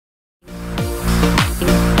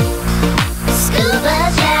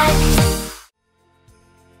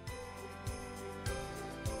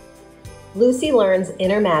Lucy learns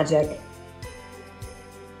inner magic.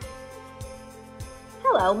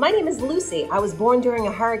 Hello, my name is Lucy. I was born during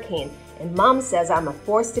a hurricane, and Mom says I'm a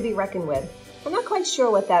force to be reckoned with. I'm not quite sure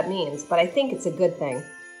what that means, but I think it's a good thing.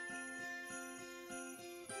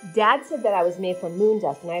 Dad said that I was made from moon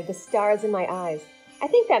dust and I have the stars in my eyes. I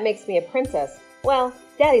think that makes me a princess. Well,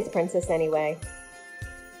 Daddy's a princess anyway.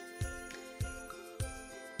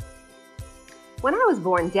 When I was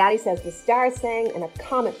born, Daddy says the stars sang and a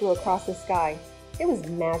comet flew across the sky. It was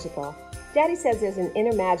magical. Daddy says there's an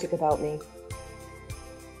inner magic about me.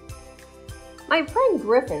 My friend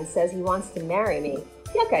Griffin says he wants to marry me.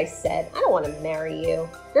 Yuck, I said, I don't want to marry you.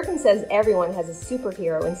 Griffin says everyone has a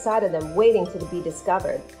superhero inside of them waiting to be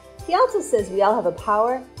discovered. He also says we all have a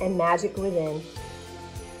power and magic within.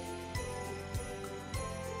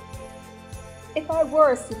 If I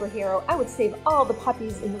were a superhero, I would save all the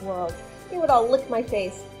puppies in the world. They would all lick my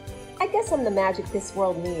face. I guess I'm the magic this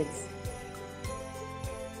world needs.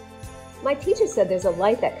 My teacher said there's a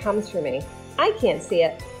light that comes for me. I can't see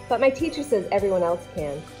it, but my teacher says everyone else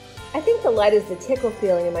can. I think the light is the tickle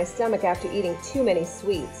feeling in my stomach after eating too many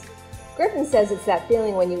sweets. Griffin says it's that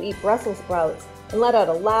feeling when you eat Brussels sprouts and let out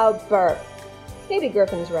a loud burp. Maybe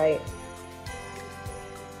Griffin's right.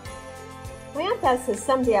 My Aunt Beth says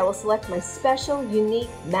someday I will select my special, unique,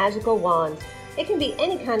 magical wand. It can be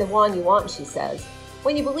any kind of wand you want, she says.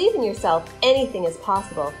 When you believe in yourself, anything is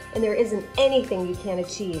possible, and there isn't anything you can't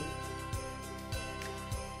achieve.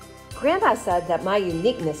 Grandpa said that my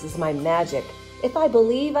uniqueness is my magic. If I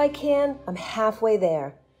believe I can, I'm halfway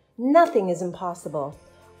there. Nothing is impossible.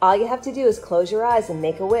 All you have to do is close your eyes and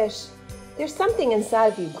make a wish. There's something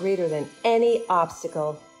inside of you greater than any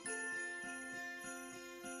obstacle.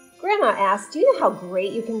 Grandma asked, do you know how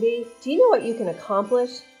great you can be? Do you know what you can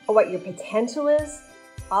accomplish? Or what your potential is?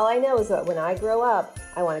 All I know is that when I grow up,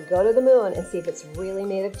 I want to go to the moon and see if it's really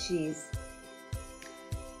made of cheese.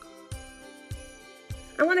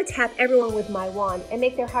 I want to tap everyone with my wand and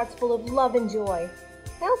make their hearts full of love and joy.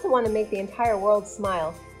 I also want to make the entire world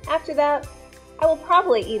smile. After that, I will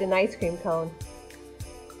probably eat an ice cream cone.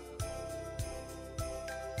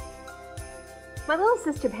 My little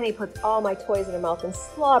sister Penny puts all my toys in her mouth and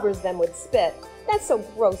slobbers them with spit. That's so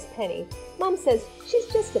gross, Penny. Mom says she's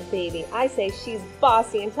just a baby. I say she's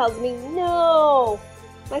bossy and tells me no.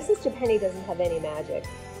 My sister Penny doesn't have any magic.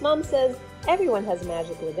 Mom says everyone has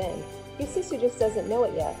magic within. Your sister just doesn't know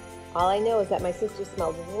it yet. All I know is that my sister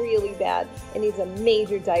smells really bad and needs a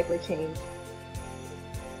major diaper change.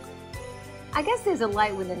 I guess there's a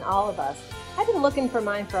light within all of us. I've been looking for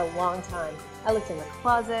mine for a long time. I looked in the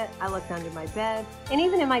closet, I looked under my bed, and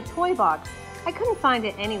even in my toy box. I couldn't find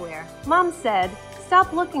it anywhere. Mom said,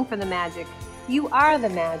 stop looking for the magic. You are the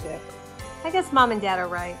magic. I guess Mom and Dad are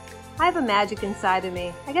right. I have a magic inside of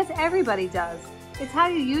me. I guess everybody does. It's how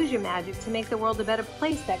you use your magic to make the world a better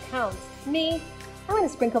place that counts. Me, I'm going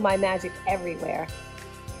to sprinkle my magic everywhere.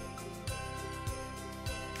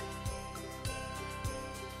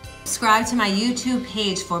 Subscribe to my YouTube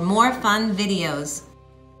page for more fun videos.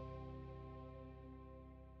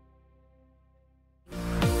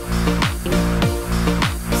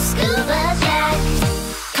 Scuba Jack.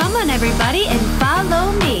 Come on everybody and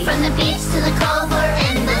follow me. From the beach to the cove or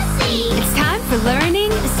in the sea. It's time for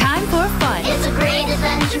learning, it's time for fun. It's a great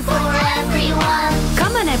adventure for everyone.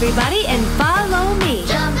 Come on everybody and follow me.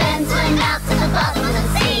 Jump and swim out to the bottom of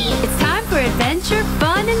the sea. It's time for adventure,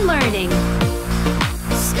 fun, and learning.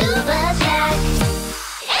 Scuba Jack.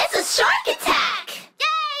 It's a shark attack! Yay!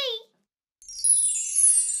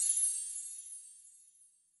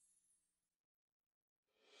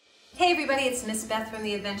 Hey everybody, it's Miss Beth from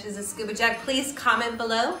the Adventures of Scuba Jack. Please comment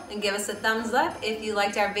below and give us a thumbs up if you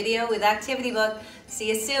liked our video with Activity Book. See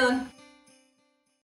you soon.